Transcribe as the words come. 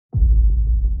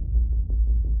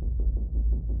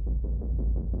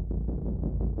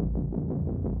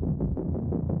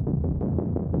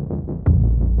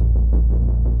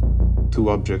Two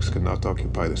objects cannot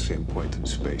occupy the same point in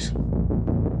space at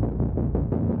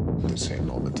the same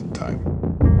moment in time.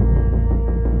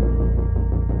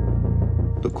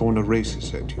 The corner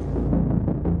races at you.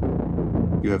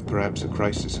 You have perhaps a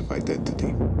crisis of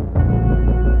identity.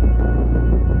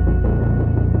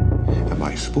 Am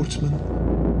I a sportsman?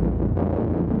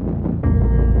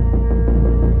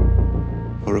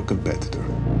 Or a competitor?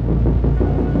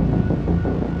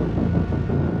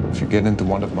 If you get into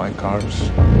one of my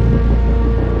cars,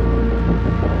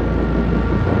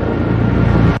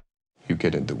 you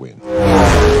get in the win.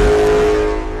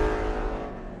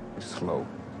 Slow.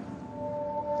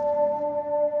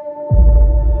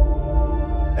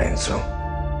 Enzo,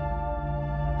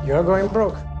 you're going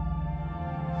broke.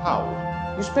 How?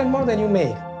 You spend more than you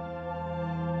make.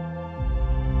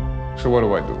 So what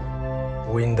do I do?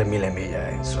 Win the Mille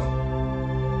Miglia, Enzo.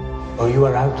 Or you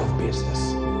are out of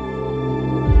business.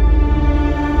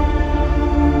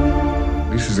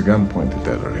 This is a gun pointed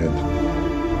at our head.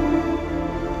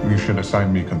 You should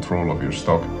assign me control of your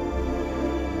stock.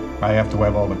 I have to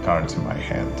have all the cards in my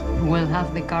hand. Well,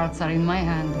 half the cards are in my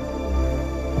hand.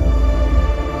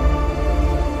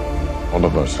 All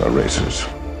of us are racers.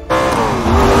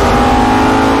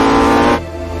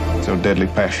 It's our deadly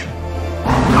passion.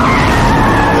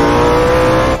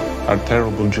 Our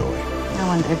terrible joy. I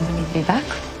wonder if we need me back.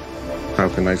 How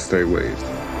can I stay waved?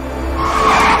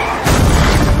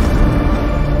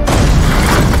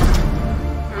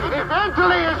 If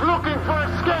Italy is looking for a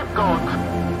scapegoat,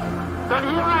 then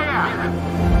here I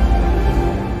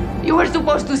am. You were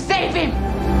supposed to save him!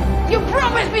 You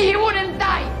promised me he wouldn't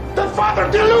die! The father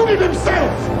deluded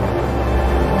himself!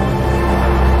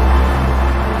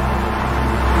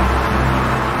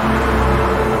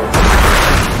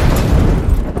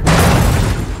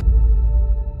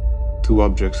 Two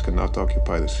objects cannot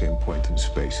occupy the same point in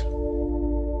space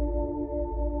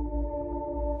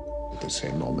at the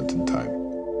same moment in time.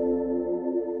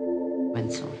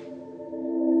 Enzo.